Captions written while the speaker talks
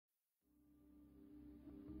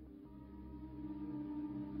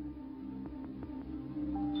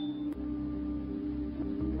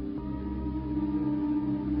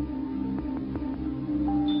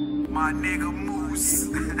my nigga Moose.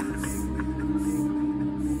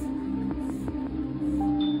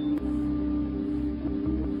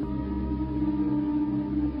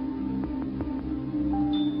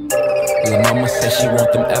 Lil' mama say she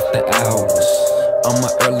want them after hours. I'm a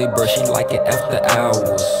early bird, she like it after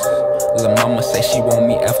hours. Lil' mama say she want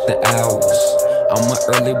me after hours. I'm a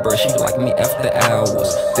early bird, she like me after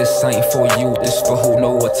hours. This ain't for you, this for who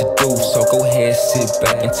know what to do. So go ahead, sit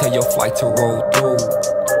back and tell your flight to roll through.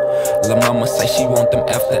 Lil' mama say she want them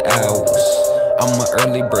after hours. I'm a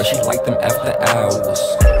early bird, she like them after hours.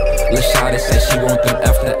 Lil' shawty say she want them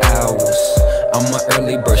after hours. I'm a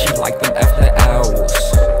early bird, she like them after hours.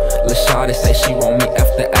 Lil' shawty say she want me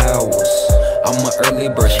after hours. I'm a early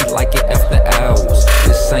bird, she like it after hours.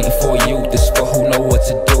 This ain't for you, this for who know what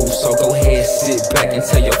to do. So go ahead, sit back and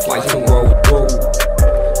tell your flight to roll through.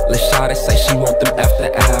 Lil' shawty say she want them after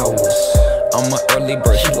hours. I'm a early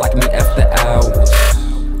bird, she like me after hours.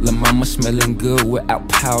 Lil' mama smelling good without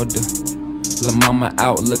powder. Lil' mama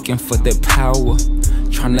out looking for that power.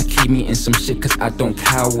 Tryna keep me in some shit cause I don't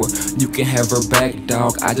cower. You can have her back,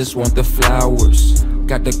 dog, I just want the flowers.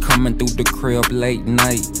 Got her coming through the crib late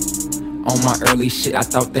night. On my early shit, I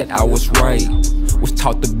thought that I was right. Was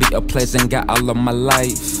taught to be a pleasant guy all of my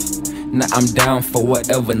life. Now I'm down for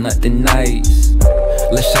whatever, nothing nice.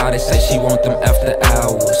 Lil' shawty say she want them after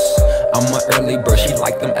hours. I'm a early bird, she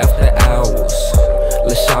like them after hours.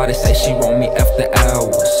 Lil' shawty say she want me after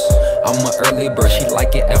hours. I'm a early bird, she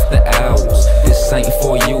like it after hours. This ain't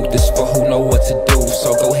for you, this for who know what to do.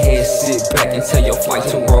 So go ahead, sit back and tell your flight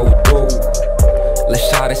to roll through. Lil'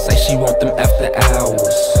 shawty say she want them after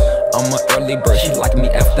hours. I'm a early bird, she like me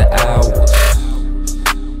after hours.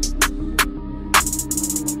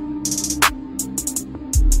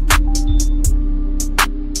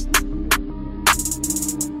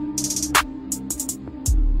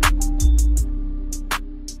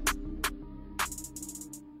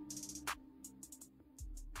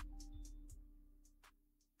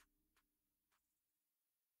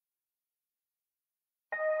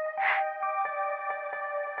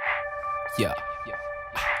 Yeah.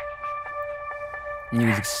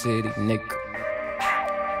 Music City, nigga.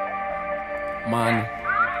 Money.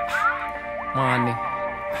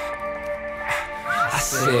 I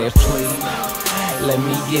said, please, let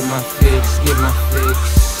me get my fix,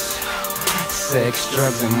 Sex,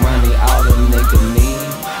 drugs, and money, all a nigga need.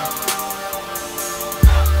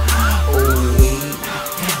 Ooh, weed.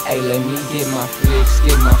 Hey, let me get my fix,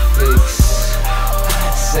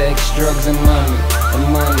 Sex, drugs, and money.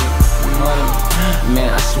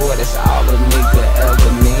 Man, I swear that's all a nigga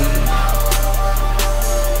ever need.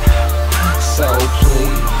 So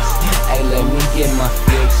please, hey, let me get my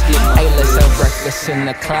fix, Hey, let's have breakfast in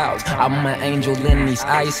the clouds. I'm an angel in these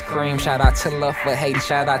ice cream. Shout out to love for hating,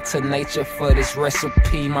 shout out to nature for this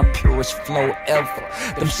recipe. My purest flow ever.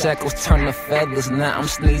 Them shackles turn to feathers. Now I'm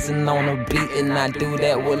sneezing on a beat and I do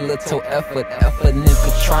that with little effort.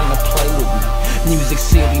 Nigga tryna play with me. Music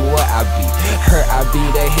City, where I be. Heard I be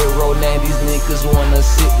the hero, now these niggas wanna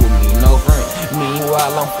sit with me. No rent.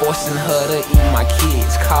 Meanwhile, I'm forcing her to eat my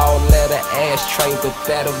kids. Call letter ashtray, but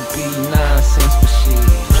that'll be nonsense for shit.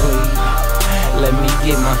 Please, let me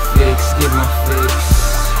get my fix,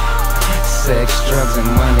 Sex, drugs, and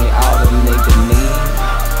money, all a nigga need.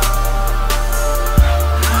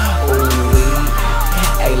 Ooh, weed.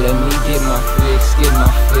 Hey, let me get my fix,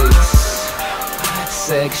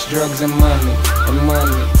 Sex, drugs, and money.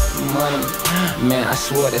 Man, I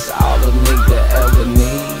swear that's all a nigga ever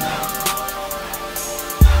need.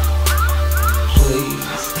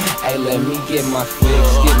 Please, hey, let me get my fix,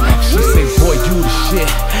 She say, boy, you the shit,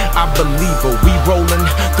 I believe her. We rollin'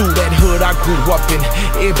 through that hood I grew up in.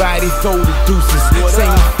 Everybody throw the deuces.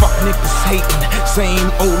 Same fuck niggas hatin', same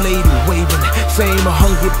old lady waving, same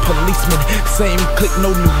hungry policeman, same clique,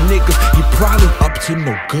 no new niggas. He probably up to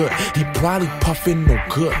no good, he probably puffin' no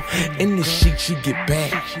good. In this sheet she get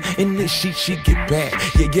bad,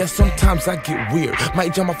 Yeah, sometimes I get weird.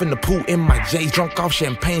 Might jump off in the pool in my J's, drunk off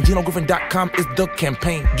champagne. GinoGriffin.com is the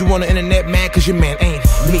campaign. You on the internet mad cause your man ain't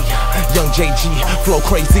me. Young JG, flow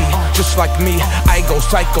crazy, just like me. I go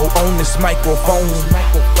psycho on this microphone.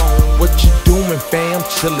 What you doing, fam?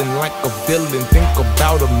 Chillin' like a villain. Think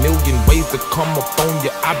about a million ways to come up on you.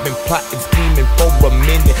 I've been plotting, scheming for a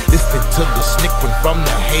minute. Listen to the snickering from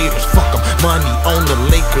the haters. Fuck 'em, money on the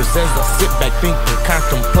Lakers. As I sit back thinking,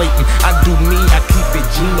 contemplating. I do me, I keep it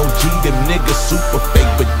Gino G. Them niggas super fake,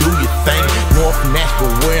 but do your thing. North Nashville,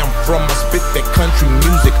 where I'm from, I spit that country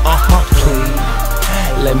music. Please,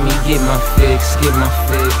 let me get my fix,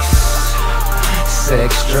 Sex,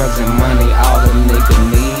 drugs, and money, all a nigga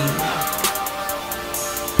need.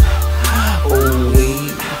 Ooh,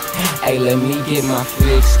 weed. Hey, let me get my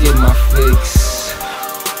fix, get my fix.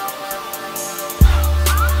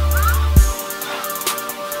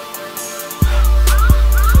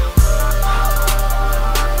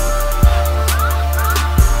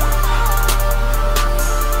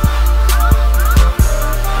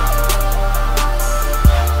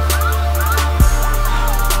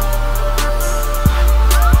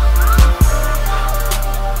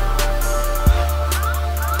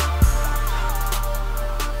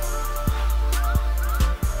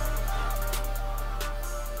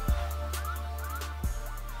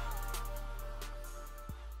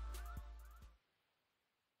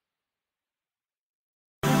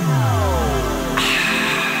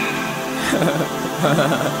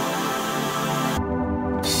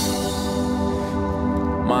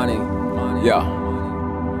 Montey, yeah.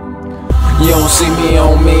 You don't see me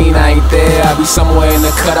on me, I ain't there. I be somewhere in the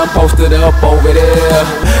cut, I'm posted up over there.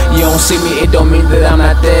 You don't see me, it don't mean that I'm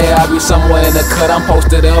not there. I be somewhere in the cut, I'm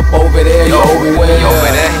posted up over there. You over where? He over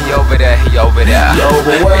there, he over there, he over there. You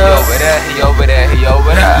over where? He over there, he over there, he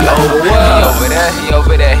over there. You over where? He over there, he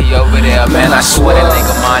over there, he over there. Man, I swear that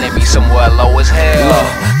nigga Montey be somewhere low as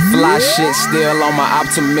hell. Fly shit still on my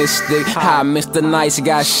optimistic. High Mr. Nice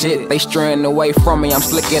got shit. They straying away from me, I'm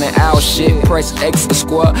slicking it out shit. Press X to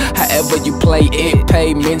square, however you play it.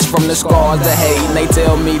 Payments from the scars, the hate. They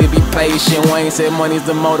tell me to be patient. Wayne said money's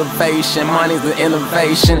the motivation, money's the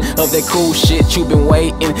innovation of that cool shit you been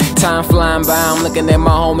waiting. Time flying by, I'm looking at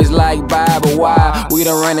my homies like bye, but why? We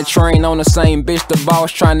done ran a train on the same bitch, the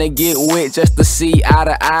boss trying to get with just to see eye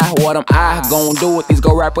to eye. What am I gonna do with these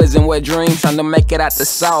go rappers and wet dreams? Trying to make it out the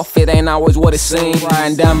south, it ain't always what it seems.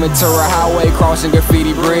 Riding down Ventura Highway, crossing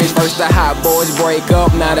Graffiti Bridge. First the hot boys break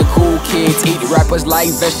up, now the cool kids eat rappers like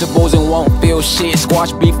vegetables and won't feel shit.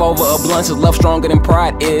 Squash beef over a blunt, is love stronger than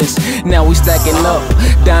pride is. Now we stacking up,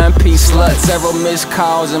 dime piece slut. Several missed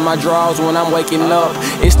calls in my drawers when I'm waking up.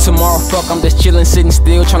 It's tomorrow, fuck, I'm just chilling, sitting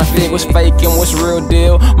still, trying to figure what's fake and what's real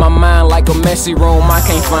deal. My mind like a messy room, I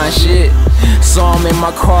can't find shit. So I'm in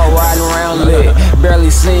my car riding around lit, barely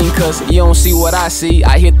seen cause you don't see what I see.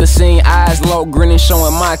 I hit the scene, eyes low, grinning,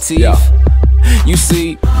 showing my teeth. You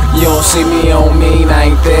see, you don't see me on me,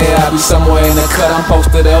 I ain't there. I be somewhere in the cut, I'm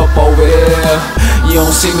posted up over there. You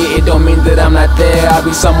don't see me, it don't mean that I'm not there. I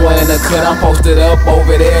be somewhere in the cut, I'm posted up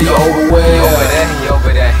over there. You over where? He over there, he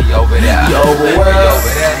over there, he over there. You over where? He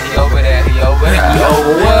over there, he over there, he over there. You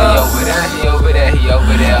over where? He over there, he over there, he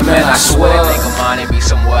over there. Man, I swear that nigga Montey be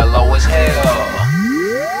somewhere low as hell.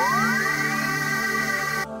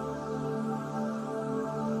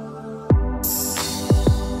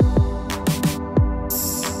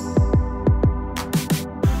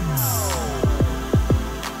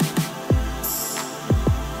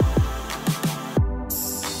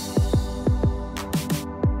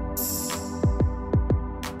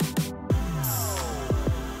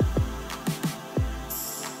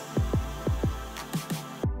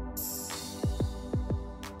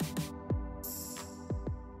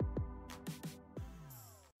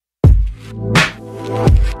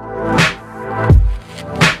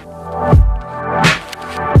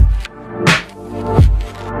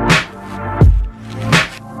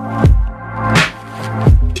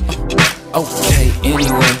 Okay,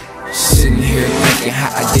 anyway, sitting here thinking how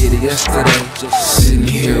I did it yesterday. Just sitting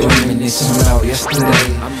here reminiscing about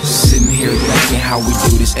yesterday. I'm sitting here thinking how we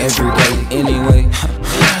do this every day. Anyway,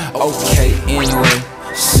 okay, anyway,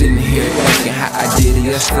 sitting here thinking how I did it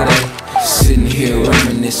yesterday. Sitting here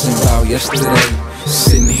reminiscing about yesterday.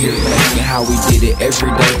 Sitting here thinking how we did it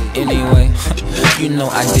every day. Anyway, you know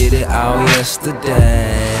I did it all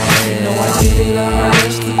yesterday. You know I did it all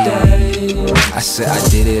yesterday. I said I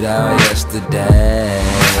did it all yesterday.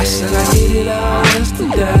 I said I did it all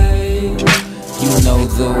yesterday. You know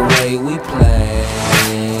the way we play.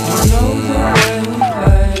 You know the way we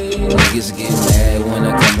play. Niggas get mad when I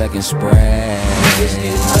come back and spray. Niggas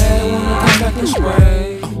get mad when I come back and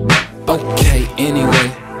spray. Okay,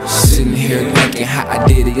 anyway, sitting here thinking how I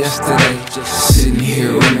did it yesterday. Just sitting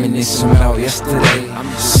here reminiscing about yesterday. I'm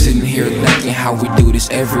sitting here thinking how we do this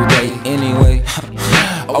every day. Anyway,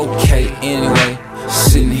 okay, anyway,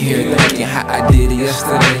 sitting here thinking how I did it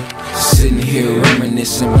yesterday. Sitting here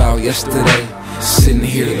reminiscing about yesterday. Sitting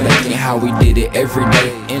here thinking how we did it every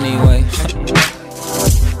day. Anyway.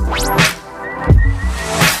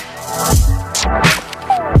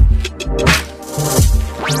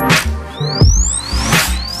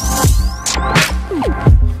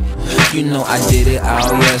 You know I did it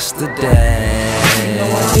all yesterday. You know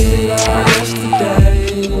I did it all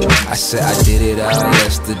yesterday. I said I did it all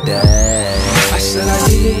yesterday. I said I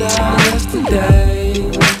did it all yesterday.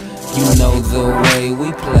 You know the way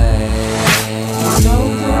we play. You know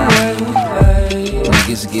the way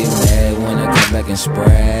Niggas get mad when I come back and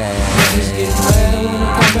spray. Niggas get mad when I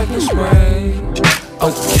come back and spray.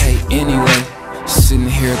 Okay, anyway, sitting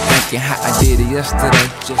here thinking how I did it yesterday.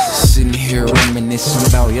 Just sitting here reminiscing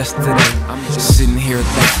about yesterday. I'm just sitting here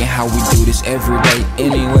thinking how we do this every day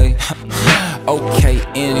anyway. Okay,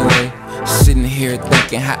 anyway, sitting here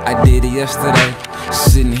thinking how I did it yesterday.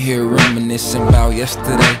 Sitting here reminiscing about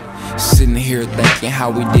yesterday. Sitting here thinking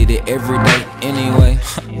how we did it every day anyway.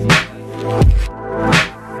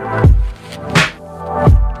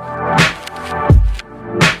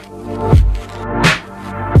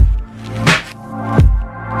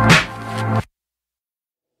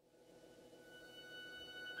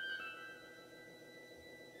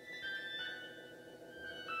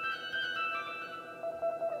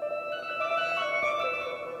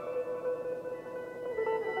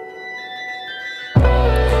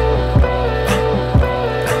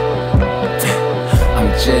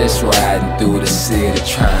 Just riding through the city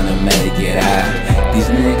trying to make it out. These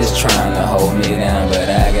niggas trying to hold me down, but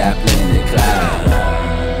I got plenty clout.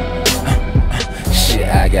 Shit,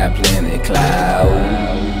 I got plenty clout.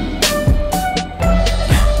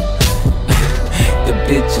 The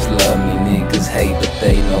bitches love me, niggas hate, but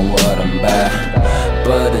they know what I'm about.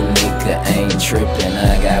 But a nigga ain't tripping,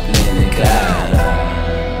 I got plenty clout.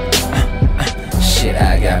 Shit,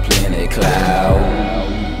 I got plenty clout.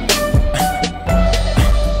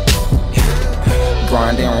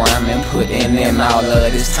 Grinding, rhyming, putting in all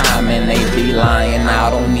of this time, and they be lying. I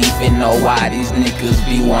don't even know why these niggas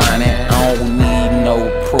be whining. I don't need no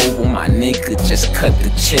approval, my nigga just cut the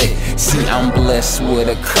check. See, I'm blessed with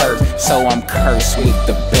a curse, so I'm cursed with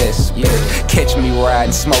the best. Yeah. Catch me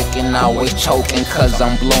riding, smoking, always choking, cause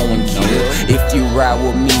I'm blowing kill. If you ride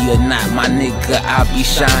with me or not, my nigga, I'll be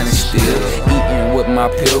shining still. Eating with my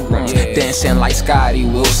pilgrims, dancing like Scotty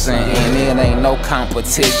Wilson, and it ain't no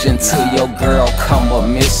competition till your girl come up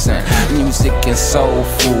missing. Music and soul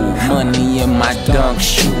food, money in my dunk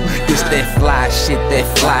shoe. This that fly shit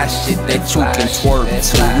that you can twerk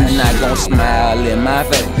to. You not gon' smile in my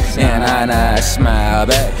face, and I not smile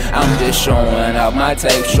back. I'm just showing off my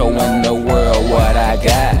tape, showing the world what I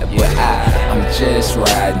got. But I'm just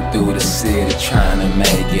riding through the city trying to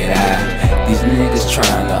make it out. These niggas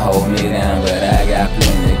trying to hold me down, but I got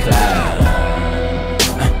plenty clout.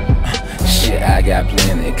 Shit, I got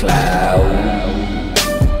plenty clout.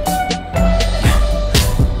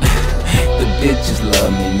 Bitches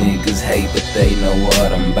love me, niggas hate, but they know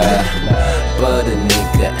what I'm about. But a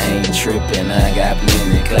nigga ain't tripping, I got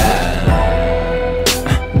plenty clout.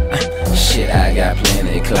 Shit, I got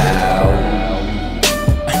plenty clout.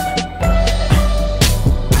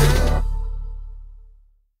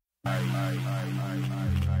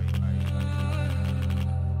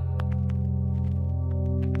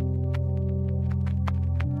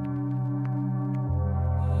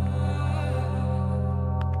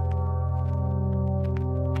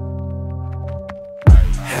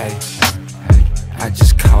 I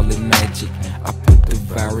just call it magic. I put the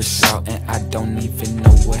virus out and I don't even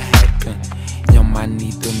know what happened. Yo, my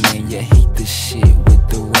neither man, yeah, he the shit with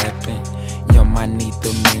the rapping. Yo, my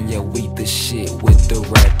neither man, yeah, we the shit with the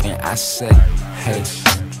rapping. I say, hey,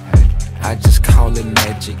 I just call it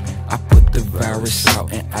magic. I put the virus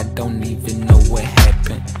out and I don't even know what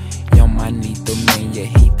happened. Yo, my neither man, yeah,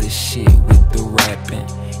 he the shit with the rapping.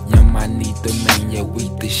 Yo, my neither man, yeah, we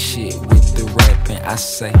the shit with the rapping. I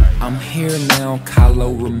say, I'm here now,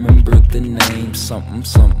 Kaloh, remember the name. Something,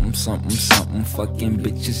 something, something, something, fucking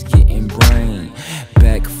bitches getting brain.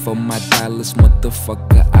 Back for my dollars,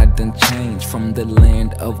 motherfucker, I done changed. From the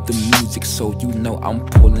land of the music, so you know I'm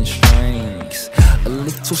pulling strings. A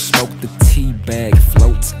little smoke, the tea bag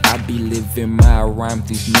floats. I be living my rhyme,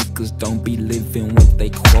 these niggas don't be living what they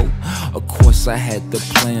quote. Of course I had to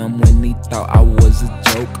play him when he thought I was a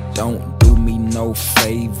joke. Don't do me no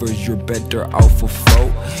favors, you're better off a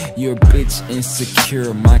foe. Your bitch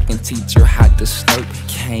insecure, I can teach her how to slurp.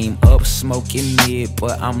 Came up smoking mid,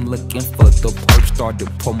 but I'm looking for the perp. Started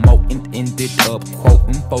promoting, ended up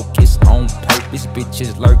quoting. Focus on purpose,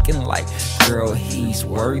 bitches lurking like, girl, he's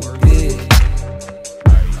worth it.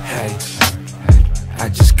 Hey, I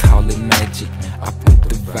just call it magic. I put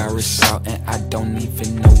the virus out and I don't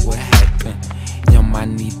even know what happened. Yo, my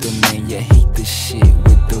neither man, yeah, he the shit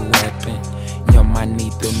with the rapping. Yo, my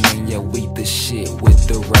neither man, yeah, we the shit with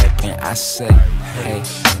the rapping. I say, hey,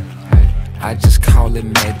 I just call it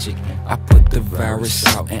magic. I put the virus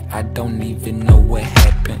out and I don't even know what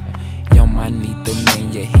happened. Yo, my neither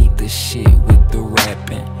man, yeah, he the shit with the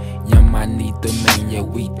rapping. Yo, my neither man, yeah,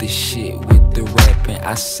 we the shit with the rapping.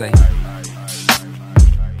 I say,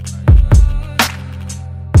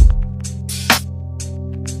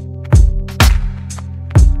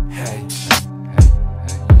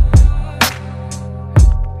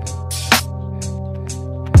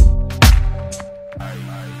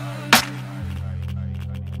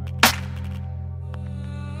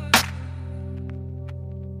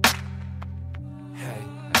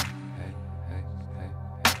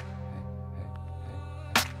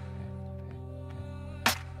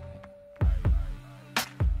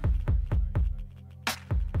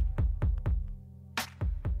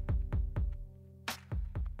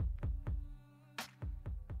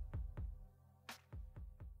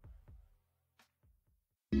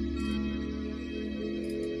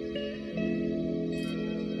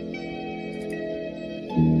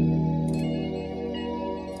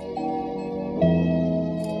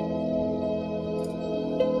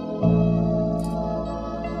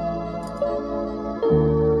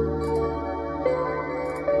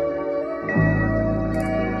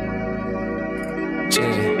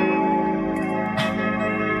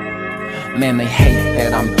 Man, they hate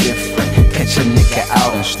that I'm different. Catch a nigga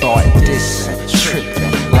out and start dissing, tripping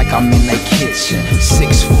like I'm in their kitchen.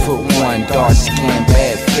 6'1", dark skin,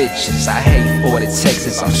 bad bitches. I hate for the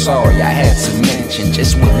Texas, I'm sorry I had to mention.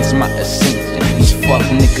 Just witness my ascension. These fuck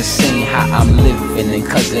niggas seen how I'm living, and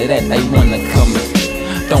cause of that they wanna come in.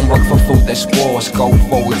 Don't work for food that spoils, go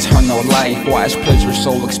for eternal life. Why is pleasure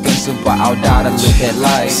so expensive, but I'll die to live that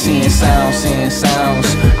life. Seeing sounds,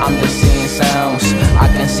 I'm just seeing sounds. I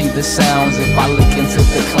can see the sounds if I look into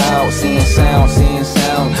the clouds. Seeing sounds,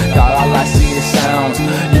 God, all I see is sounds.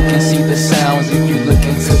 You can see the sounds if you look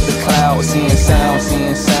into the clouds. Seeing sounds,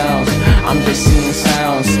 I'm just seeing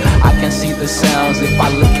sounds. I can see the sounds if I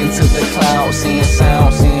look into the clouds. Seeing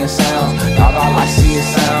sounds, God, all I see is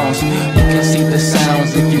sounds. You can see the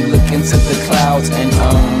sounds if you look into the clouds.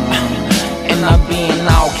 And I be in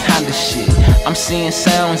all kind of shit. I'm seeing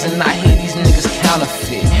sounds and I hear these niggas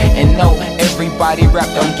counterfeit. And no, everybody rap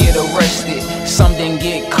don't get arrested. Some didn't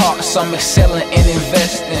get caught, some excelling and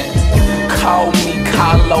investing. Call me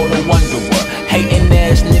Kaloh the Wanderer. Hating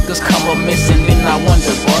ass niggas come up missing, then I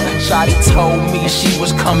wonder, bruh. Shawty told me she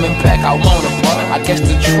was coming back, I want her, bruh. I guess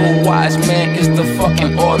the true wise man is the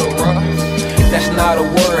fucking orderer. That's not a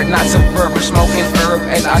word, not some verb, smoking herb,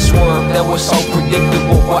 and I swerve. That was so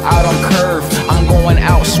predictable, but I don't curve. I'm going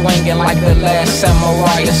out swinging like the last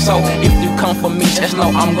samurai. So if you come for me, just know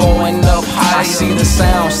I'm going up high. I see the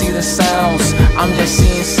sounds, I'm just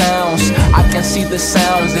seeing sounds. I can see the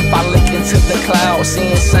sounds if I look into the clouds.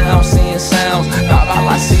 Seeing sounds, God, all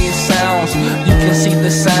I see is sounds. You can see the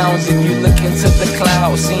sounds if you look into the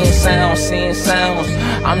clouds. Seeing sounds,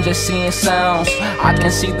 I'm just seeing sounds. I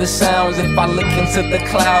can see the sounds if I look into the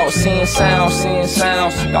clouds. Seeing sounds,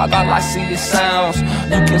 God, all I see is sounds.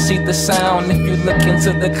 You can see the sound if you look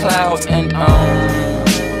into the clouds. And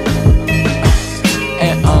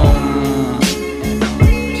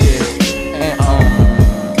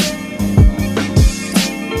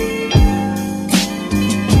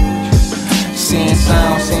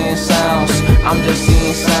seeing sounds, I'm just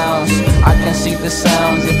seeing sounds. I can see the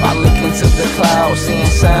sounds if I look into the clouds. Seeing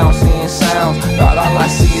sounds, God, all I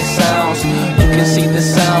see is sounds. You can see the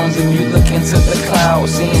sounds if you look into the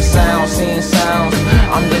clouds. Seeing sounds,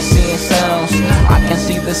 I'm just seeing sounds. I can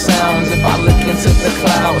see the sounds if I look into the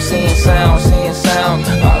clouds. Seeing sounds,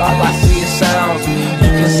 God, all I see is sounds. You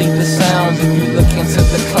can see the sounds if you look into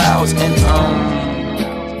the clouds. And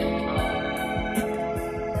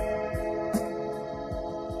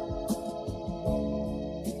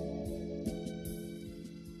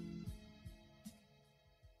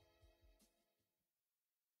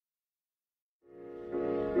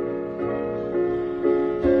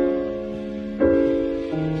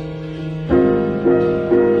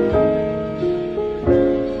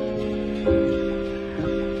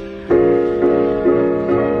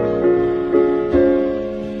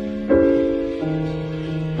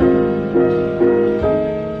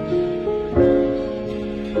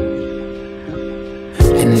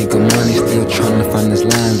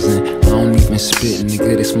spit,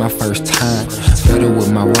 nigga, this my first time. Better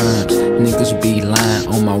with my rhymes, niggas be lying.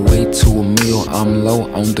 On my way to a meal, I'm low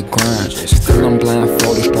on the grind. Still I'm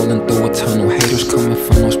blindfolded, strolling through a tunnel. Haters coming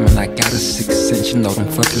from us, man, I got a sixth sense. You know them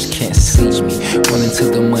fuckers can't see me. Running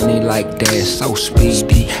to the money like that, so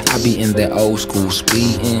speedy. I be in that old school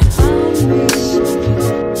speeding.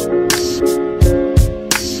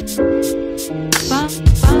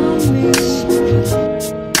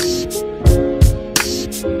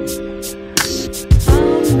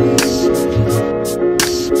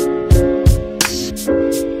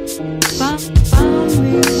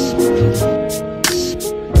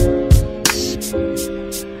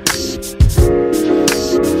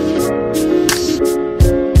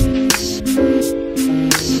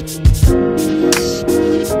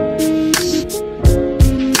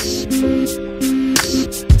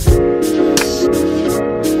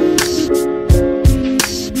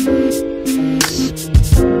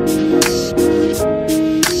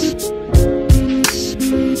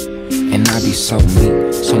 And I be so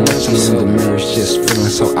meek, so much in the mirrors, just feeling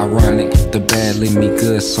so ironic. The bad leave me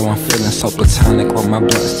good, so I'm feeling so platonic. Roll my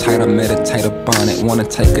blunts tight, I meditate upon it. Wanna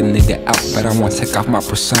take a nigga out, but I wanna take off my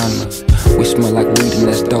persona. We smell like weed and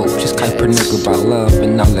that's dope, just hype per nigga by love.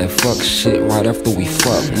 And all that fuck shit right after we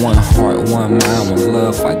fuck. One heart, one mind, one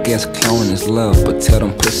love. I guess cloning is love, but tell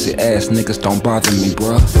them pussy ass niggas don't bother me,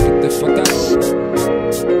 bruh. Get the fuck out.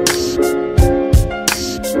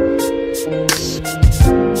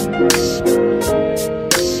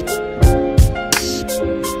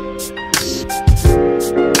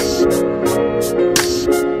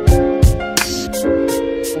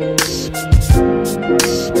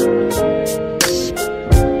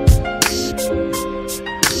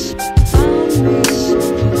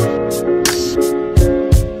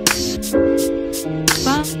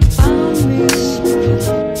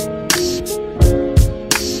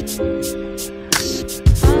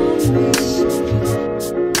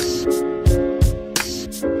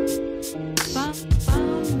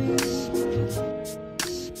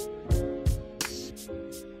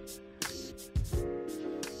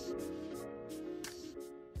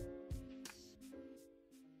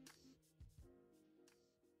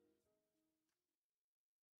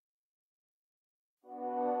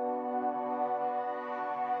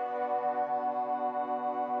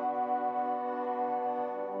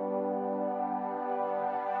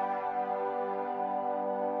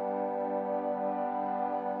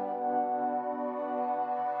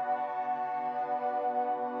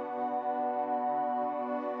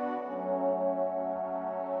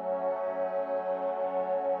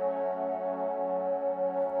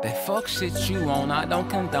 That fuck shit you on, I don't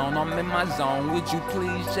condone, I'm in my zone. Would you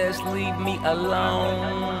please just leave me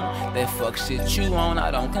alone? That fuck shit you on, I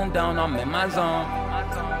don't condone, I'm in my zone.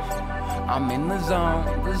 I'm in the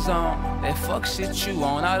zone, the zone. That fuck shit you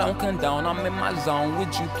on, I don't condone, I'm in my zone.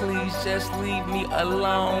 Would you please just leave me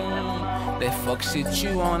alone? That fuck shit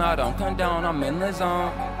you on, I don't condone, I'm in the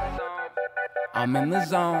zone. I'm in the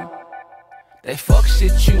zone. That fuck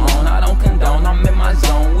shit you on, I don't condone, I'm in my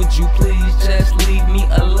zone. Would you please just leave me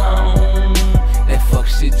alone? That fuck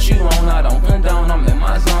shit you on, I don't condone, I'm in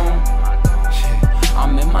my zone.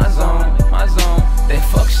 I'm in my zone, my zone. That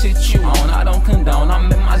fuck shit you on, I don't condone,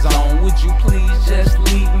 I'm in my zone. Would you please just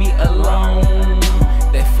leave me alone?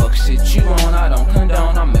 That fuck shit you on, I don't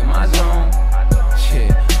condone, I'm in my zone.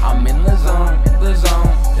 I'm in the zone, the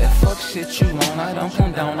zone. That fuck shit you on, I don't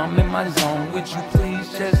condone, I'm in my zone. Would you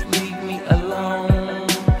please just leave me alone?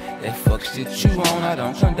 That fuck shit you on, I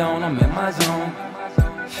don't condone, I'm in my zone.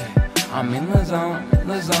 I'm in the zone,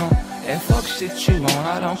 the zone. That fuck shit you on,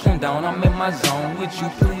 I don't condone, I'm in my zone. Would you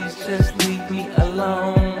please just leave me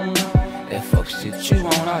alone? That fuck shit you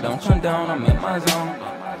on, I don't condone, I'm in my zone.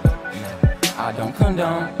 I don't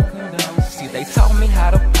condone. See, they taught me how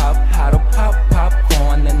to pop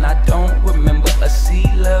popcorn, and I don't remember a C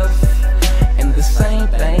left. And the same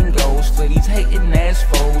thing goes for these hating ass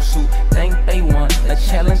foes who think they want to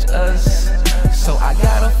challenge us. So I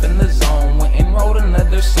got up in the zone, went and wrote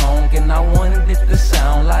another song, and I wanted it to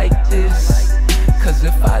sound like this. Cause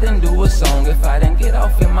if I didn't do a song, if I didn't get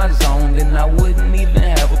off in my zone, then I wouldn't even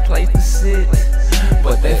have a place to sit.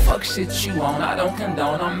 But that fuck shit you on, I don't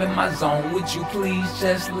condone, I'm in my zone. Would you please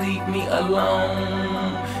just leave me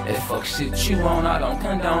alone? That fuck shit you on, I don't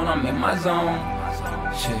condone, I'm in my zone.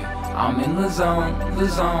 I'm in the zone, the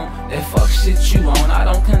zone. That fuck shit you on, I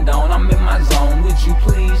don't condone, I'm in my zone. Would you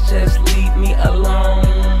please just leave me alone?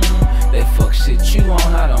 That fuck shit you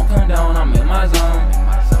on, I don't condone, I'm in my zone.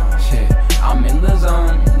 I'm in the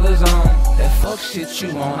zone, the zone. That fuck shit you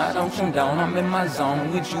on, I don't condone, I'm in my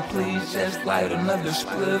zone. Would you please just light another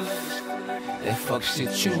spliff? That fuck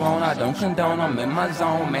shit you on, I don't condone, I'm in my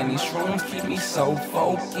zone. Man, these shrooms keep me so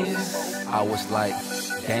focused. I was like,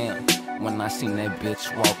 damn, when I seen that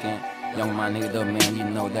bitch walking. Young my nigga, man, you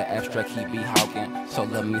know that abstract he be hawking. So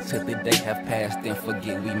love me till the day have passed and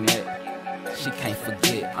forget we met. She can't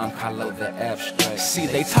forget, I'm Kaloh the abstract. See,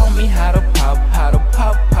 they taught me how to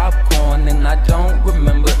pop popcorn, and I don't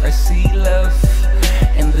remember a C left.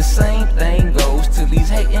 And the same thing goes to these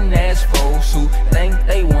hating ass foes who think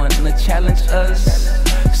they want to challenge us.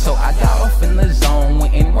 So I got off in the zone,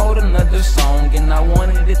 went and wrote another song, and I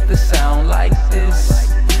wanted it to sound like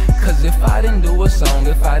this. Cause if I didn't do a song,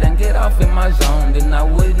 if I didn't get off in my zone, then I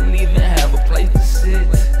wouldn't even have a place to sit.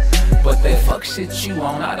 But that fuck shit you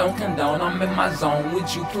on, I don't condone, I'm in my zone.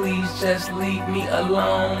 Would you please just leave me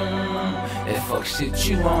alone? That fuck shit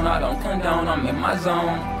you on, I don't condone, I'm in my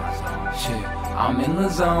zone. I'm in the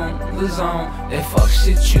zone, the zone. That fuck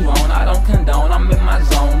shit you on, I don't condone, I'm in my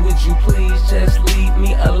zone. Would you please just leave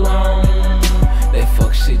me alone? That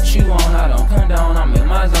fuck shit you on, I don't condone, I'm in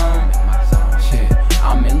my zone.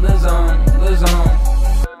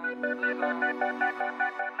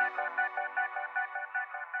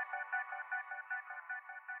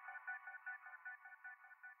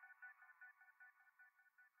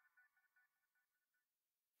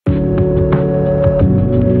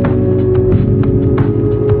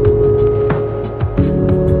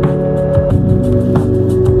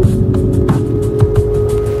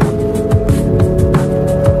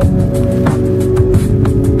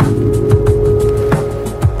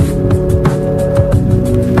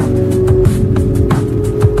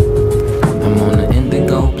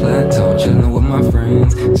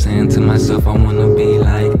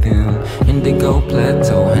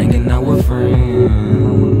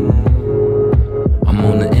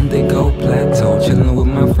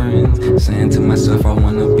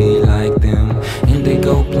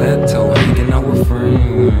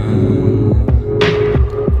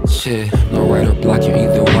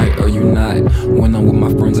 with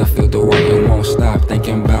my friends, I feel the right and won't stop.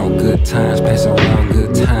 Thinking about good times, passing around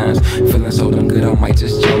good times. Feeling so damn good, I might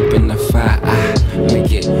just jump in the fire.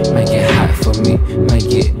 Make it hot for me.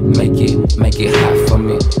 Make it hot for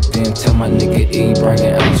me. Then tell my nigga E, bring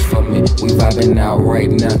an ounce for me. We vibing out right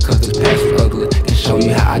now, cause this past was ugly. Can show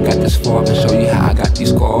you how I got this far, can show you how I got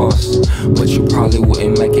these scars. But you probably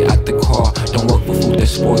wouldn't make it out the car. Don't work for food that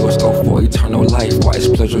spoils, go for eternal life. Why is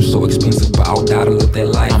pleasure so expensive, but I'll die to live that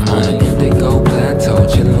life. I'm on an indigo plateau,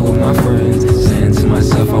 chilling with my friends, saying to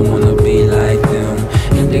myself I wanna be like them.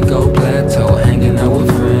 Indigo plateau, hanging out with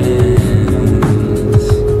friends.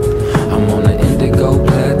 I'm on an indigo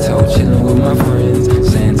plateau, chilling with my friends,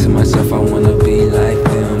 saying to myself I wanna be like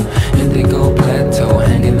them. Indigo plateau,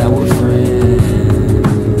 hanging out with friends.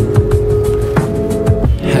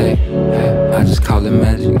 Hey, I just call it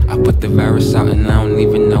magic. I put the virus out and I don't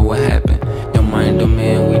even know what happened. Your mind, the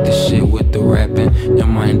man, we the shit with the rapping. Your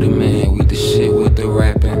mind, the man, we the shit with the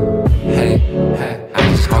rapping. Hey, I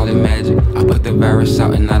just call it magic. I put the virus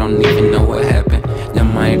out and I don't even know what happened. Your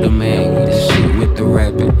mind, the man, we the shit with the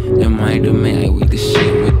rapping. Your mind, the man, we the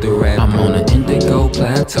shit with the rapping. I'm on an indigo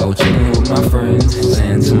plateau, chilling with my friends,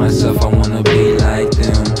 saying to myself I wanna be like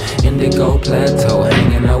them. Indigo plateau,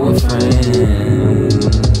 hanging out with friends.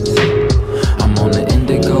 I'm on the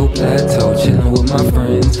indigo plateau, chilling with my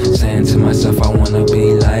friends, saying to myself I wanna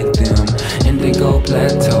be like them. Indigo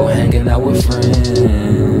plateau, hanging out with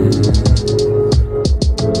friends.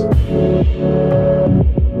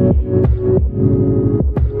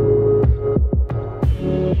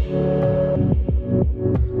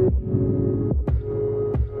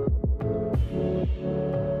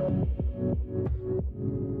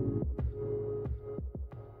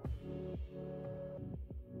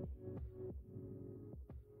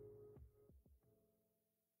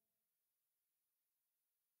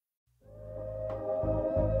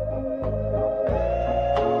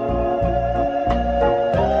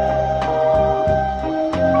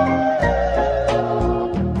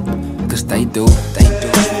 They do.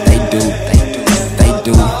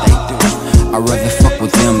 I'd rather fuck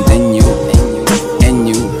with them than you. And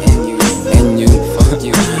you. Fuck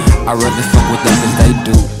you. I'd rather fuck with them cause they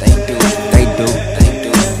do.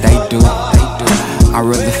 I'd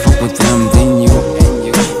rather fuck with them than you.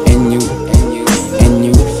 And you.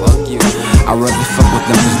 Fuck you. I'd rather fuck with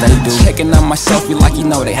them cause they do. Checking out my selfie like you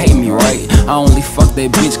know they hate me, right? I only fuck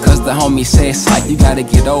that bitch cause the homie said psych. You gotta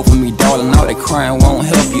get over me, darling, all that crying won't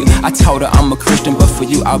help you. I told her I'm a Christian, but for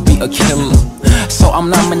you I'll be a killer. So I'm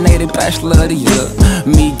nominated Bachelor of the Year.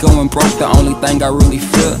 Me going broke, the only thing I really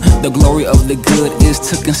fear. The glory of the good is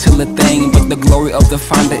to conceal a thing, but the glory of the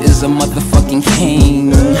founder is a motherfucking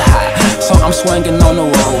king. So I'm swinging on the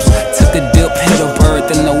roads, took a dip, hit a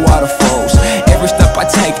bird, then the water froze. Every step I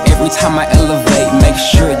take, every time I elevate, make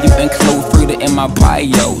sure you include Frida in my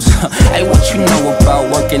bios. Hey, what you know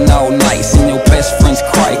about working all night? Seeing your best friends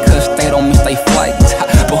cry cause they don't miss they flight.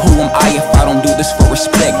 But who am I if I don't do this for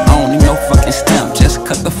respect? I don't need no fucking stamp, just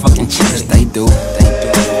cut the fucking checks. They do.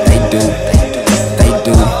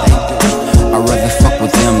 I'd rather fuck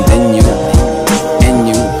with them than you. And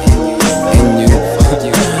you.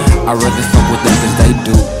 I'd rather fuck with them cause they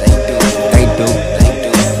do.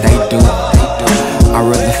 I'd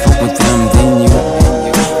rather fuck with them than you.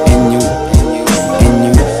 And you.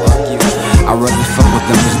 I'd rather fuck with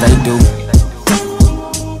them cause they do.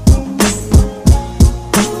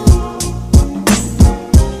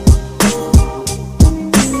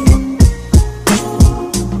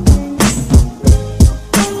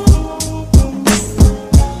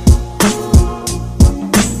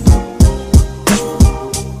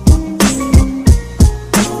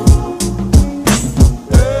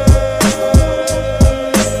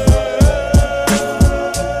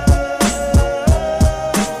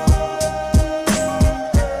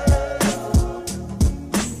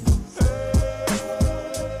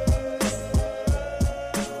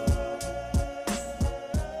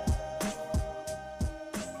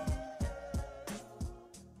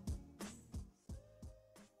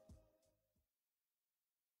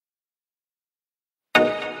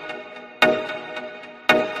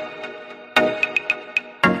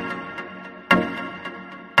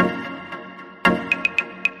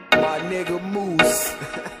 Nigga Moose.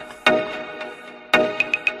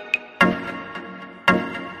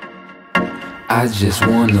 I just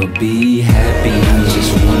wanna be happy.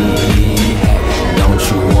 Don't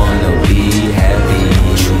you wanna be happy?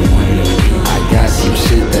 I got some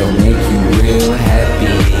shit that make you real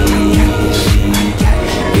happy.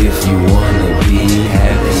 If you wanna be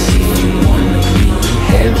happy,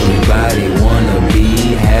 everybody wanna be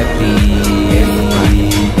happy.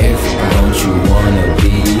 Don't you wanna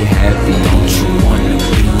be happy? Don't you wanna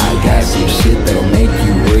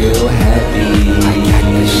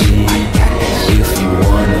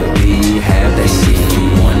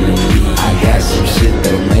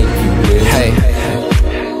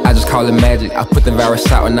magic. I put the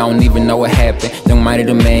virus out and I don't even know what happened. Young Mighty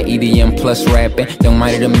the man, EDM plus rapping. Young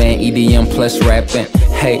Mighty the man, EDM plus rapping.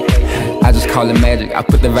 Hey, I just call it magic. I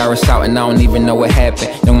put the virus out and I don't even know what happened.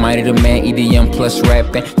 Young Mighty the man, EDM plus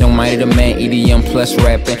rapping. Young Mighty the man, EDM plus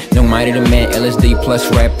rapping. Young Mighty the man, LSD plus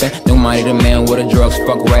rapping. Young Mighty the man with the drugs,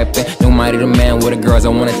 fuck rapping. Young Mighty the man with the girls I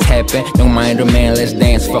wanna tap in. Young Mighty the man, let's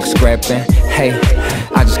dance, fuck scrapping. Hey,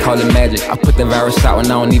 I just call it magic. I put the virus out and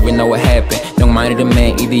I don't even know what happened. Young Mighty the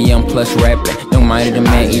man, EDM plus rapping. Young Mighty the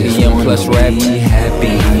man, EDM plus rapping. Be happy,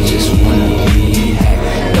 I just wanna be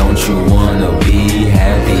happy. Don't you wanna be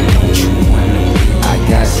happy? I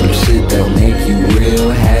got some shit that'll make you real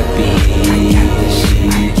happy.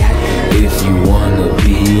 If you wanna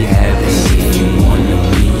be happy,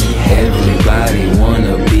 everybody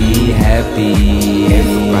wanna be happy.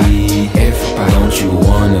 Everybody, don't you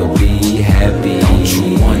wanna be happy? Don't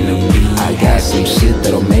you wanna be? I got some shit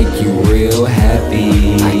that'll make you real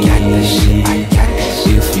happy. I got this shit.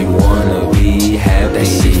 If you wanna be happy,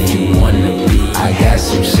 that's if you wanna be. I got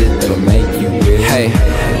some shit that'll make you real. Hey,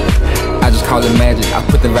 I just call it magic. I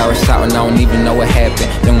put the virus out and I don't even know what happened.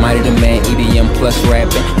 Young Mighty the man, EDM plus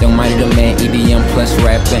rapping. Young Mighty the man, EDM plus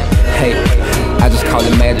rapping. Hey, I just call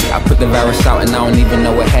it magic. I put the virus out and I don't even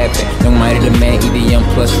know what happened. Young Mighty the man, EDM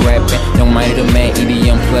plus rapping. Young Mighty the man,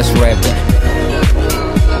 EDM plus rapping.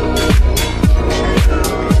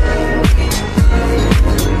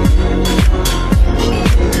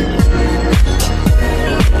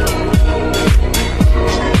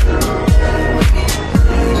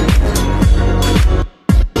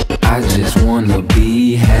 I just wanna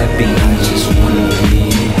be happy. I just wanna be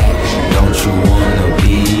happy. Don't you wanna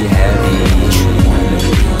be happy?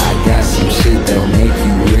 I got some shit that'll make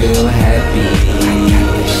you real happy.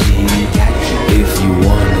 If you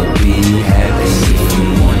wanna be happy,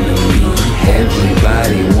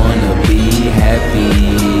 everybody wanna be happy.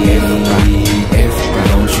 Everybody,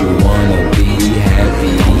 don't you wanna be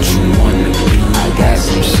happy? Don't you wanna be? I got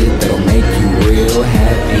some shit that'll make you real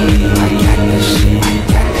happy. I got this shit.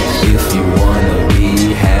 If you wanna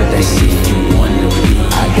be happy, that's if you wanna be.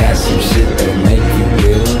 I got some shit that'll make you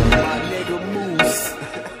real.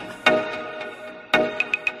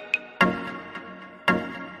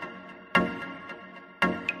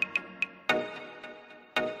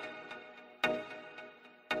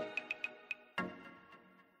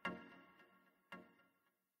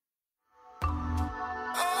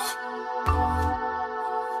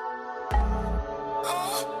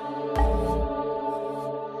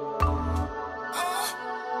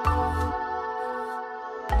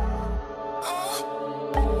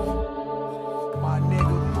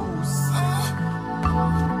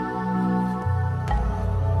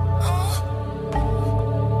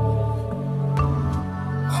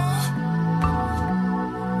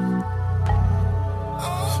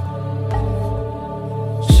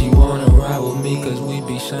 Cause we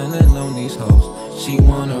be shining on these hoes. She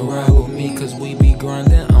wanna ride with me cause we be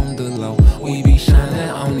grinding on the low. We be shining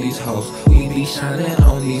on these hoes. We be shining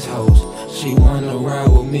on these hoes. She wanna ride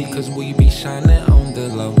with me cause we be shining on the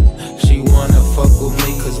low. She wanna fuck with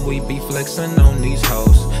me cause we be flexing on these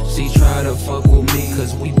hoes. She try to fuck with me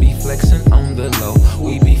cause we be flexing on the low.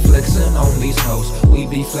 We be flexing on these hoes. We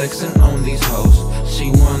be flexing on these hoes.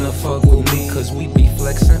 She wanna fuck with me cause we be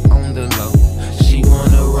flexing on the low. She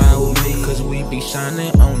wanna ride with me cause we be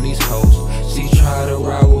shining on these hoes. She try to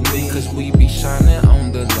ride with me cause we be shining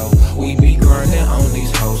on the low. We be grinding on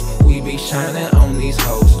these hoes. We be shining on these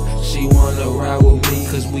hoes. She wanna ride with me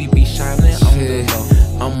cause we be shining on the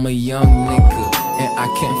low. I'm a young nigga and I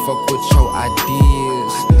can't fuck with your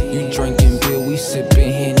ideas. You drinking beer, we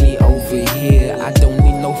sipping Henny over here. I don't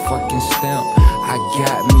need no fucking stamp. I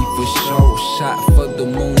got me for sure. Shot for the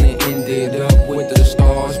moon and ended up with the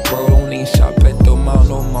stars, bro. Don't even shop at the mall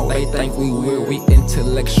no more. They think we weird, we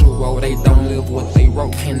intellectual. They don't live what they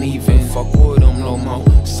wrote, can't even fuck with them no more.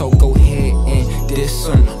 So go ahead and diss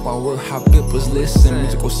them while we're hot bippers listen.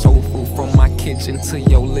 Musical soul food from my kitchen to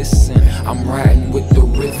your listen. I'm riding with the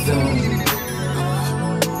rhythm.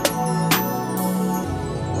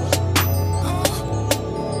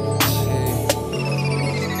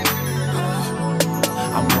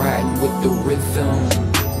 With the rhythm.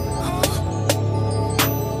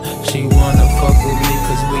 She wanna fuck with me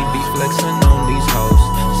cause we be flexing on these hoes.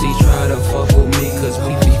 She try to fuck with me cause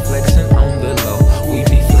we be flexing on the low. We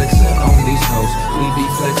be flexing on these hoes. We be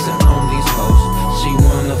flexing on these hoes. She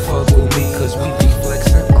wanna fuck with me cause we be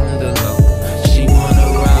flexing on the low. She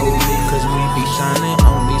wanna ride with me cause we be shining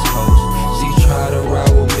on these hoes. She try to ride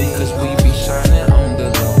with me cause we be shining on the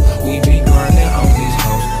low. We be grinding on these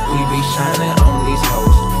hoes. We be shining on these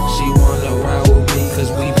hoes. She wanna ride with me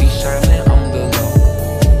cause we be shining on the low.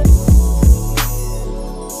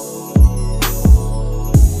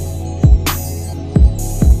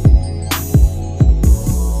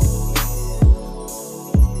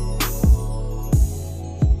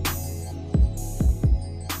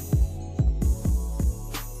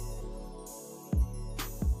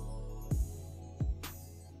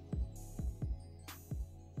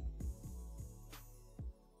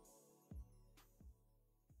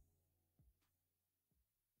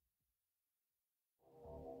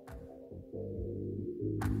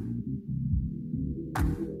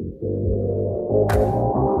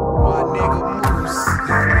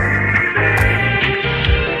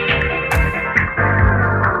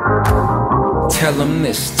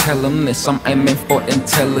 tell them this, I'm aiming for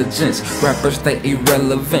intelligence. Rappers, they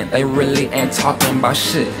irrelevant, they really ain't talking about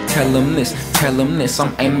shit. Tell them this,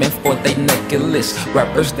 I'm aiming for they naked list.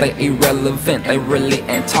 Rappers, they irrelevant, they really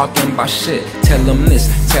ain't talking about shit. Tell them this,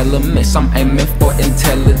 I'm aiming for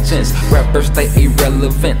intelligence. Rappers, they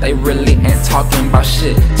irrelevant, they really ain't talking about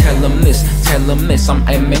shit. Tell them this, I'm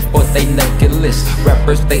aiming for they naked list.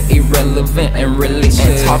 Rappers, they irrelevant and really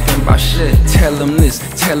ain't talking about shit. Tell them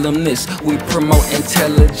this, we promote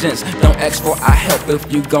intelligence. Don't ask for our help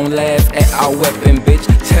if you gon' laugh at our weapon, bitch.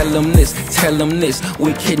 Tell them this,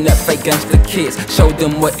 we kidnap fake gangster kids. Show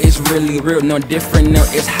them what is really real, no different, no,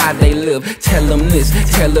 it's how they live. Tell them this,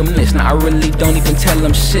 now I really don't even tell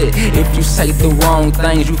them shit. If you say the wrong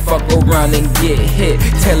things, you fuck around and get hit.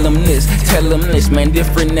 Tell them this, man,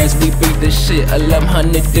 different as we beat the shit.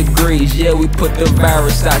 1100 degrees, yeah, we put the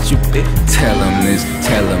virus out you, bitch. Tell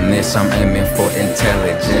them this, I'm aiming for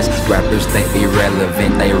intelligence. Rappers, they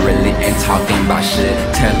irrelevant, they really ain't talking about shit.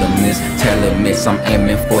 Tell them this, I'm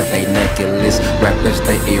aiming for they naked list. Rappers,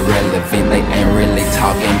 they irrelevant, they ain't really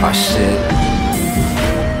talking about shit.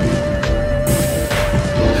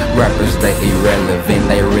 Rappers, they irrelevant,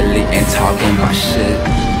 they really ain't talking about shit.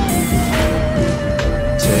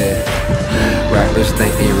 Rappers, they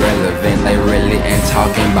irrelevant, they really ain't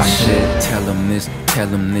talking about shit. Tell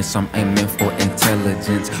them this, I'm aiming for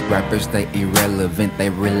intelligence. Rappers, they irrelevant, they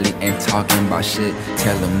really ain't talking about shit.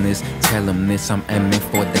 Tell them this, I'm aiming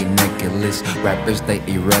for they naked list. Rappers, they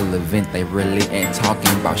irrelevant, they really ain't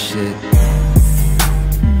talking about shit.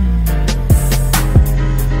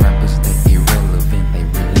 Rappers, they irrelevant, they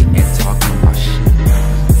really ain't talking about shit.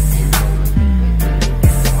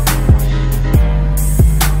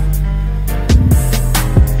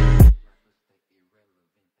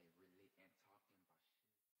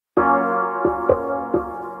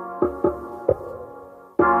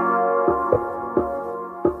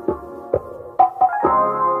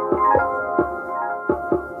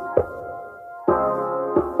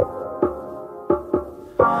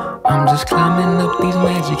 I'm just climbing up these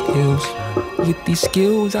magic hills. With these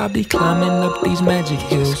skills, I'll be climbing up these magic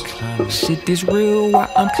hills. Shit is real while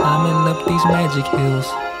I'm climbing up these magic hills.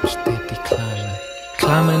 Steady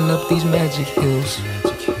climbing up these magic hills.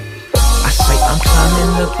 I say I'm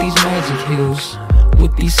climbing up these magic hills.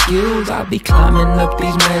 With these skills, I'll be climbing up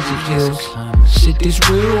these magic hills. Shit is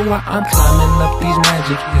real while I'm climbing up these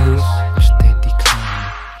magic hills. Steady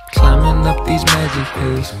climbing up these magic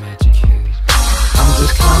hills. I'm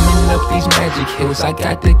just climbing up these magic hills, I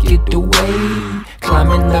got to get away.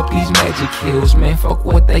 Climbing up these magic hills, man, fuck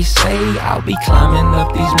what they say. I'll be climbing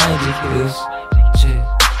up these magic hills.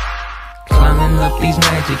 Climbing up these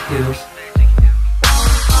magic hills.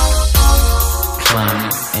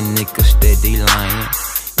 Climbing and niggas steady lying.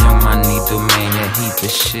 Young, I need the man, yeah, he the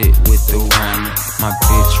shit with the rhyming. My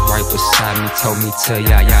bitch right beside me told me tell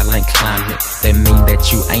y'all ain't climbing. That mean that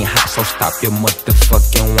you ain't hot, so stop your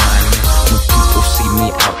motherfucking whining. When people see me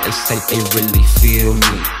out, they say they really feel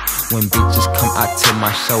me. When bitches come out to my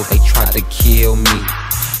show, they try to kill me.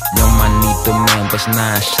 Young, I need the man, but 9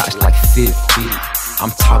 shots like 50. I'm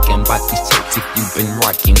talking about these tapes if you've been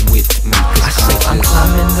rocking with me. I say I'm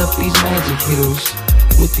climbing up these magic hills.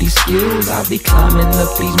 With these skills, I'll be climbing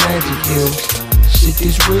up these magic hills. Shit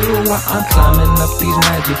is real while I'm climbing up these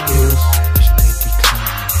magic hills.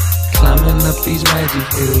 Climbing up these magic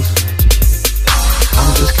hills.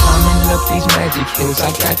 I'm just climbing up these magic hills,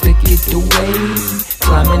 I got to get away.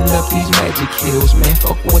 Climbing up these magic hills, man,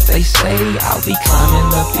 fuck what they say. I'll be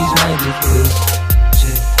climbing up these magic hills.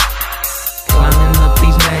 Climbing up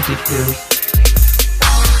these magic hills.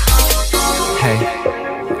 Hey,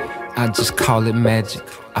 I just call it magic.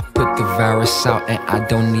 I put the virus out and I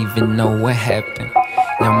don't even know what happened.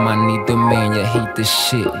 Young, I need the man, yeah, he the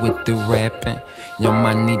shit with the rapping. Young,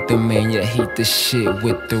 I need the man, yeah, he the shit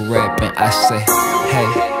with the rapping. I say, hey,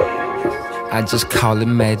 I just call it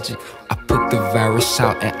magic. I put the virus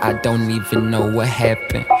out and I don't even know what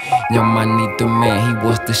happened. Young, I need the man, he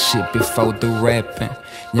was the shit before the rapping.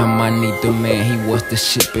 Young, I need the man, he was the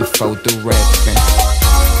shit before the rapping.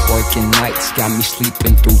 Working nights got me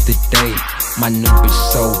sleeping through the day. My new bitch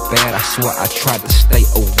so bad, I swear I tried to stay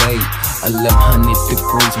away. 1100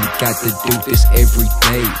 degrees, we got to do this every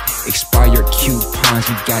day. Expired coupons,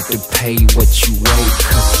 you got to pay what you weigh.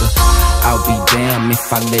 Cause I'll be damn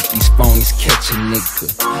if I let these phonies catch a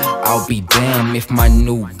nigga. I'll be damn if my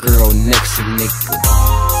new girl next a nigga.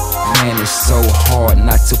 Man, it's so hard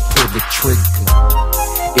not to pull the trigger.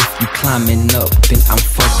 If you climbing up, then I'm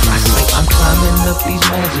fucking with. I'm climbing up these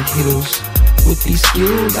magic hills. With these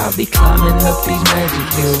skills, I'll be climbing up these magic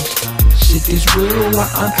hills. Shit is real while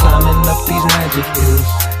I'm climbing up these magic hills.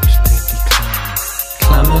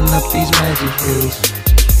 climbing up these magic hills.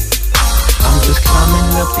 I'm just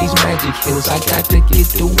climbing up these magic hills. I got to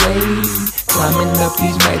get away. Climbing up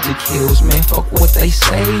these magic hills, man, fuck what they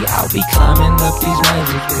say. I'll be climbing up these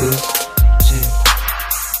magic hills. Yeah.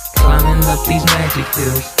 Climbing up these magic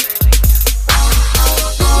hills.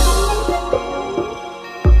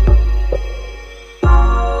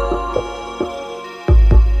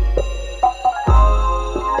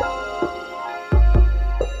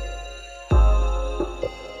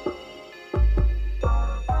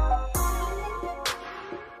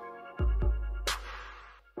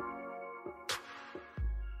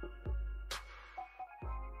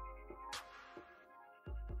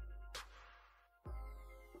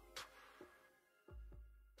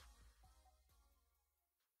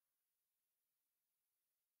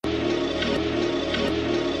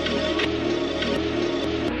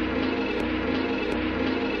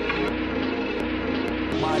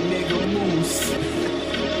 My nigga Moose.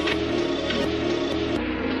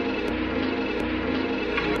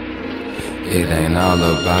 It ain't all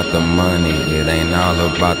about the money, it ain't all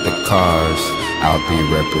about the cars. I'll be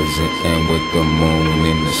representing with the moon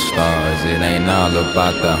and the stars. It ain't all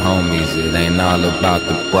about the homies, it ain't all about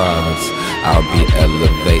the bras. I'll be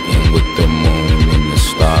elevating with the moon and the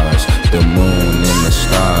stars. The moon and the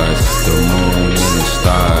stars, the moon and the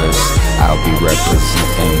stars. I'll be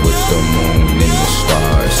representing with the moon and the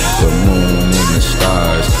stars. The moon and the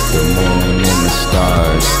stars, the moon and the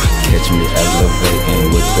stars. Catch me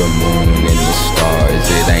elevating with the moon and the stars.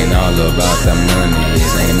 It ain't all about the money,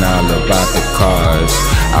 it ain't all about the cars.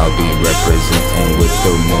 I'll be representing with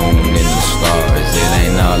the moon and the stars. It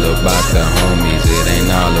ain't all about the homies, it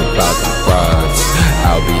ain't all about the bras.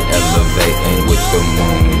 I'll be elevating with the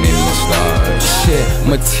moon and the stars. Shit,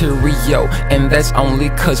 material, and that's only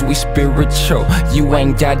cause we spiritual. You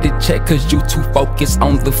ain't got to check cause you too focused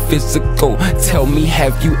on the physical. Tell me,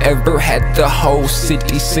 have you ever had the whole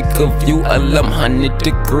city sick of you? 1100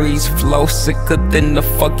 degrees flow, sicker than the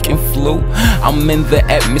fucking flu. I'm in the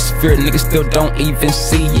atmosphere, niggas still don't even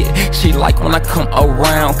see it. She like when I come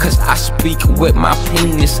around cause I speak with my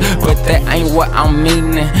penis, but that ain't what I'm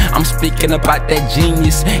meaning. I'm speaking about that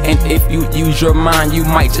genius, and if you use your mind you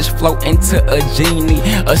might just float into a genie.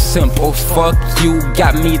 A simple fuck you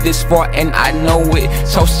got me this far and I know it.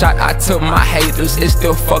 So shout out to my haters, it's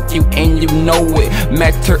still fuck you and you know it.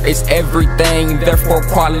 Matter is everything, therefore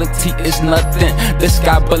quality is nothing. The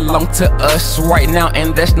sky belong to us right now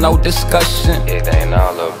and there's no discussion. It ain't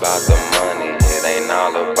all about the money, it ain't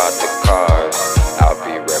all about the cars. I'll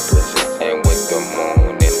be representing with the moon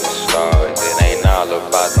and the stars. It ain't all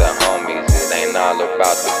about the homies, it ain't all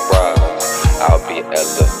about the bras. I'll be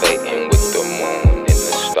elevating with the moon and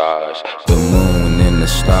the stars. The moon and the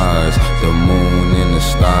stars, the moon and the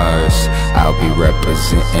stars. I'll be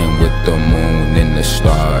representing with the moon and the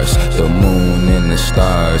stars. The moon and the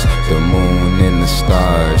stars, the moon and the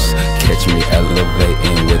stars. Catch me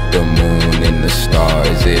elevating with the moon and the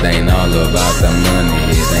stars. It ain't all about the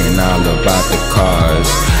money, it ain't all about the cars.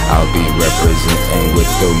 I'll be representing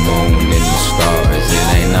with the moon and the stars. It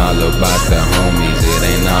ain't all about the homies, it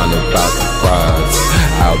ain't all about the bras.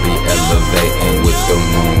 I'll be elevating with the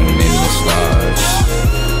moon and the stars.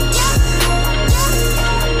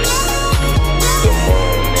 The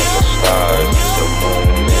moon and the stars, the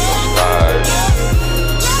moon and the stars.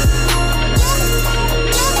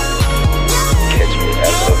 Catch me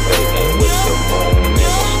elevating with the moon and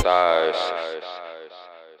the stars.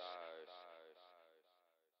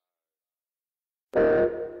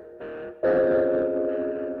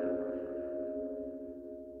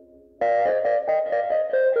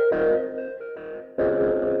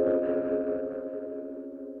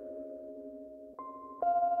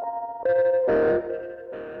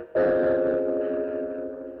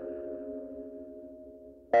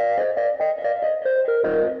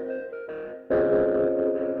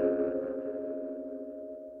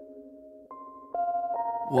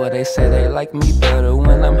 Well, they say they like me better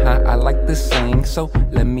when I'm high, I like to sing. So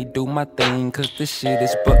let me do my thing, cause this shit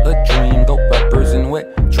is but a dream. Go rappers and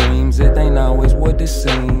wet dreams, it ain't always what it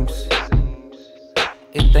seems.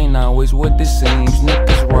 It ain't always what it seems.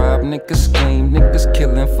 Niggas rob, niggas scheme, niggas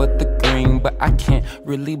killing for the green. But I can't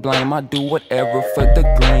really blame, I do whatever for the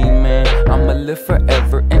green, man. I'ma live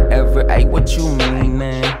forever and ever, ayy, what you mean,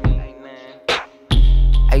 man?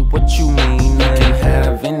 Ayy, what you mean, man? You can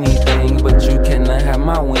have anything, but you cannot have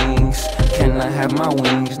my wings. Cannot have my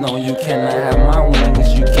wings, no, you cannot have my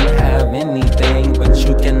wings. You can have anything, but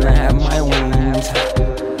you cannot have my wings.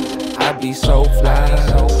 I be so fly.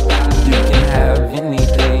 You can have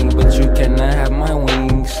anything, but you cannot have my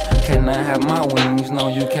wings. Cannot have my wings, no,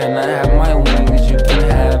 you cannot have my wings. You can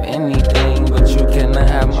have anything, but you cannot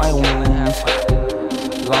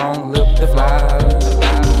long live the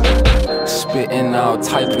fly. Spitting all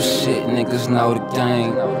type of shit, niggas know the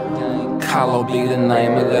game. Kaloh be the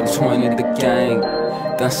name, 1120 the gang.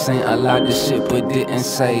 Done seen a lot of shit but didn't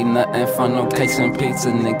say nothing for no cakes and pizza.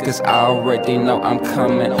 Niggas already know I'm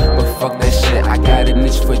coming, but fuck that shit, I got an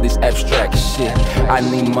itch for this abstract shit. I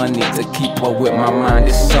need money to keep up with my mind,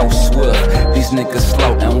 it's so swift. These niggas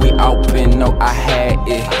slow and we open, know I had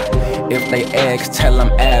it. If they ask, tell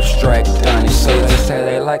them abstract done it. So they say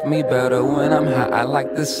they like me better when I'm high, I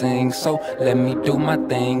like to sing. So let me do my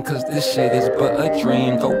thing, cause this shit is but a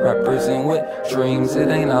dream. Go represent with dreams, it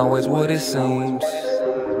ain't always what it seems.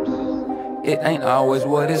 It ain't always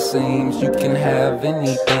what it seems. You can have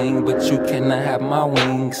anything, but you cannot have my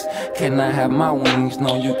wings. Cannot have my wings,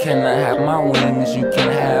 no you cannot have my wings. You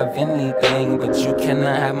can have anything, but you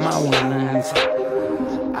cannot have my wings.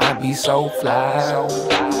 I be so fly.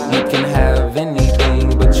 You can have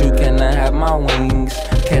anything, but you cannot have my wings.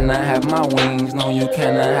 Cannot have my wings, no you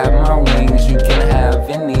cannot have my wings. You can have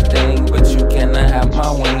anything, but you cannot have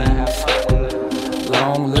my wings.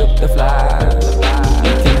 Long live the fly.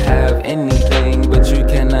 You can have anything, but you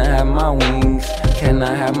cannot have my wings.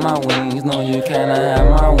 Cannot have my wings, no you cannot have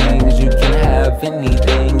my wings. You can have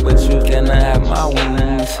anything, but you cannot have my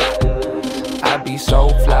wings. I be so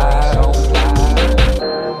fly.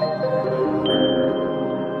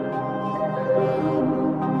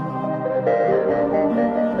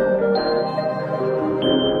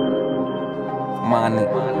 Money,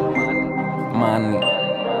 money,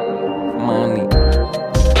 money.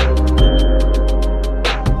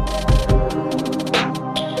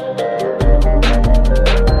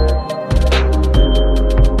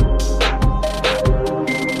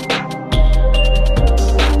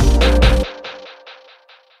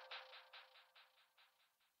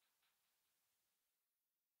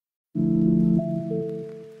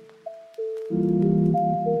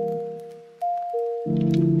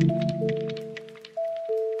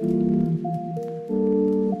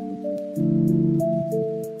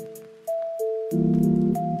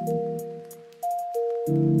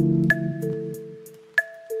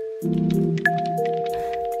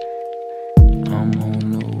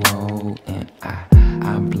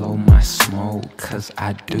 Cause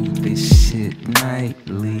I do this shit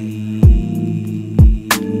nightly.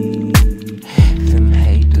 Them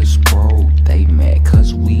haters, bro, they mad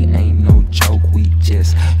cause we ain't no joke. We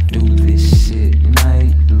just do this shit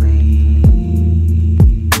nightly.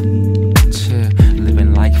 Chill,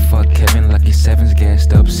 living like fuck Kevin, lucky sevens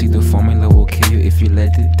gassed up. See the formula will kill you if you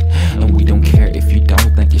let it. And we don't care if you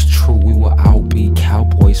don't think it's true. We will all be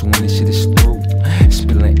cowboys when this shit is through.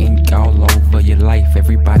 Spilling ink all over your life.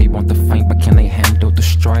 Everybody want the fame, but can they handle the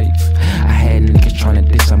strife? I had niggas trying to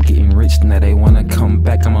diss, I'm getting rich. Now they wanna come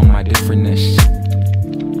back, I'm on my differentness.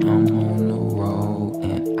 I'm on the road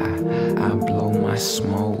and I blow my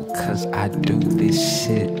smoke. Cause I do this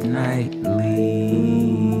shit nightly.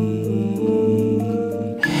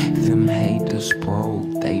 Them haters, bro,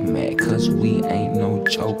 they mad cause we ain't no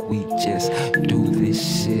joke. We just do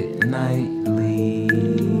this shit nightly.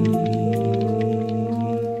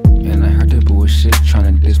 Shit,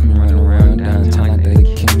 tryna diss me, run around downtown like they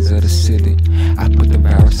the kings of the city. I put the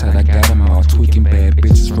virus out, I got them all tweaking. Bad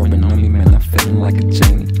bitches rubbing on me, man, I'm feeling like a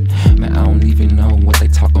genie. Man, I don't even know what they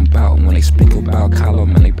talking about. When they speak about Kaloh,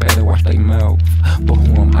 man, they better watch their mouth. But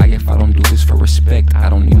who am I if I don't do this for respect? I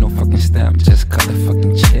don't need no fucking stamp, just cut the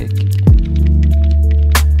fucking check.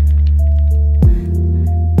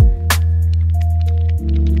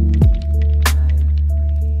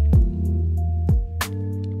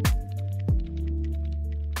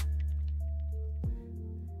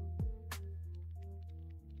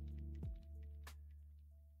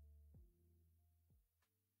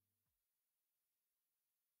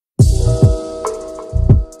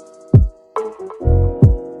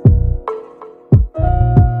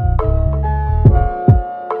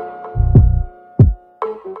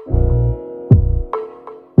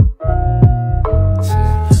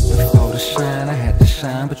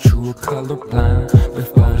 But you were colorblind.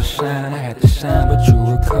 Before the shine, I had to shine, but you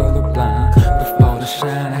were colorblind. Before the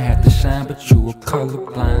shine, I had to shine, but you were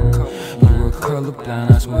colorblind. You were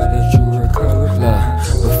colorblind, I swear that you were colorblind.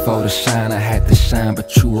 Before the shine, I had to shine,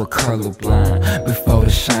 but you were were colorblind. Before the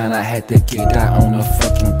shine, I had to get out on the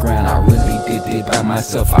fucking grind. I really did it by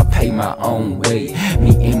myself, I paid my own way.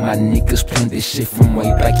 Me and my niggas planned this shit from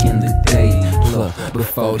way back in the day. Look,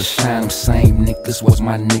 before the shine, them same niggas was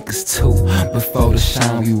my niggas too. Before the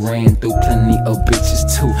shine, we ran through plenty of bitches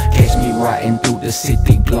too. Catch me riding through the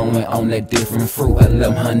city, blowing on that different fruit.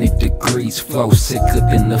 1100 degrees, flow sicker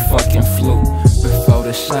than the fucking flu. Before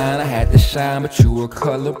the shine, I had to shine, but you were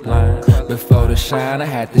colorblind. Before the shine, I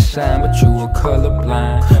had to shine, but you were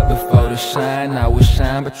colorblind. Before the shine, I would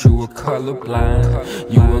shine, but you were colorblind.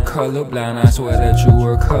 You were colorblind, I swear that you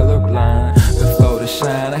were colorblind. Before the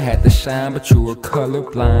shine, I had to shine, but you were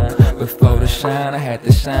colorblind. Before the shine, I had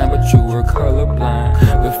to shine, but you were colorblind.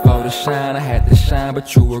 Before the shine, I had to shine,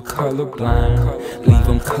 but you were colorblind. Leave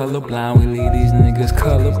them colorblind, we leave these niggas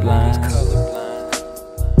colorblind.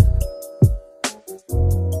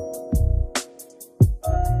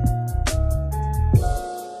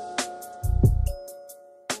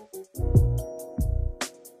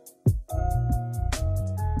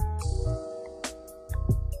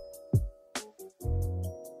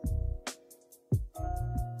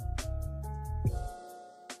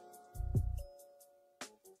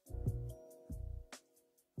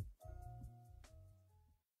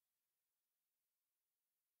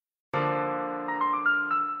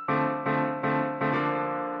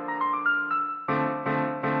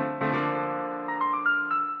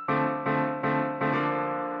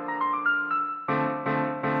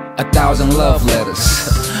 A 1,000 love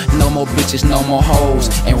letters. No more bitches, no more hoes.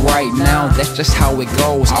 And right now, that's just how it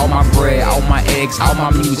goes. All my bread, all my eggs, all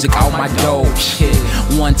my music, all my dough. Shit,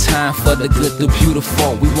 one time for the good, the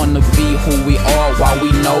beautiful. We wanna be who we are while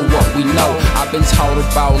we know what we know. I've been taught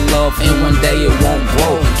about love and one day it won't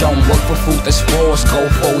grow. Don't work for food that's forced, go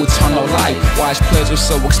for eternal life. Why is pleasure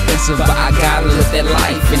so expensive, but I gotta live that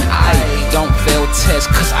life. And I don't fail tests,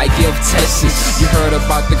 cause I give tests. You heard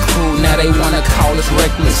about the crew, now they wanna call us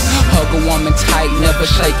reckless. Hug a woman tight, never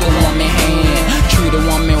shake a woman hand. Treat a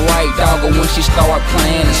woman right, dog, when she start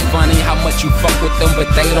playing. It's funny how much you fuck with them, but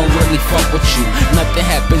they don't really fuck with you. Nothing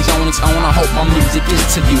happens on its own, I hope my music is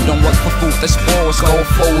to you. Don't work for food that spoils, go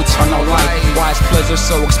for eternal life. Why is pleasure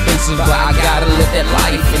so expensive, but I gotta live that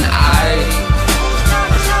life. And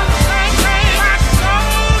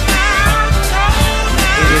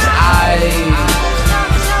it is I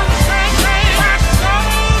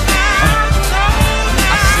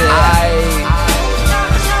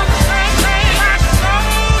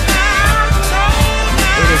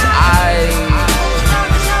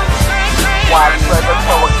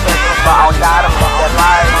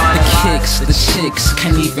the kicks, the chicks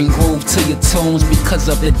can't even groove to your tunes because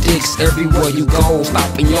of the dicks. Everywhere you go,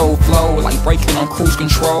 stopping your flow like breaking on cruise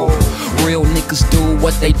control. Real niggas do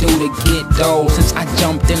what they do to get dough. Since I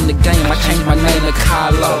jumped in the game, I changed my name to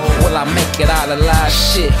Kaloh. Will I make it out alive?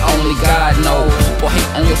 Shit, only God knows. People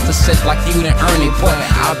hate on your success like you didn't earn it, but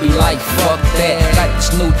I'll be like, fuck that. Got this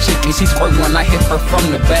new chick and she's great when I hit her from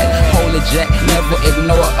the back. Holy jack, never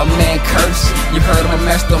ignore a man curse. You heard of a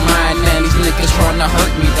mastermind, man, these niggas tryna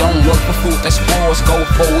hurt me. Don't work for food that spoils, go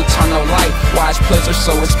for eternal life. Why is pleasure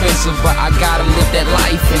so expensive, but I gotta live that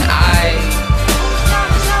life. And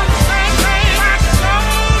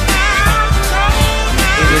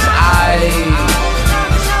it is I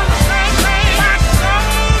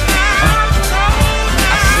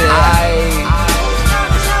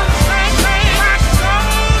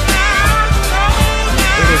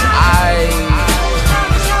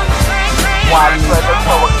why is pleasure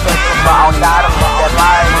so expensive, but I gotta live that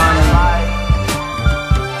life.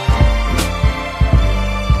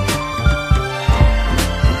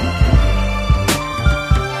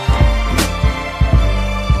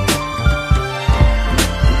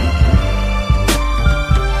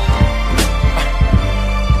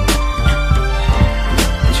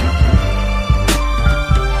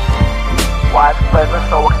 Why is pleasure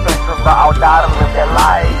so expensive, but I gotta live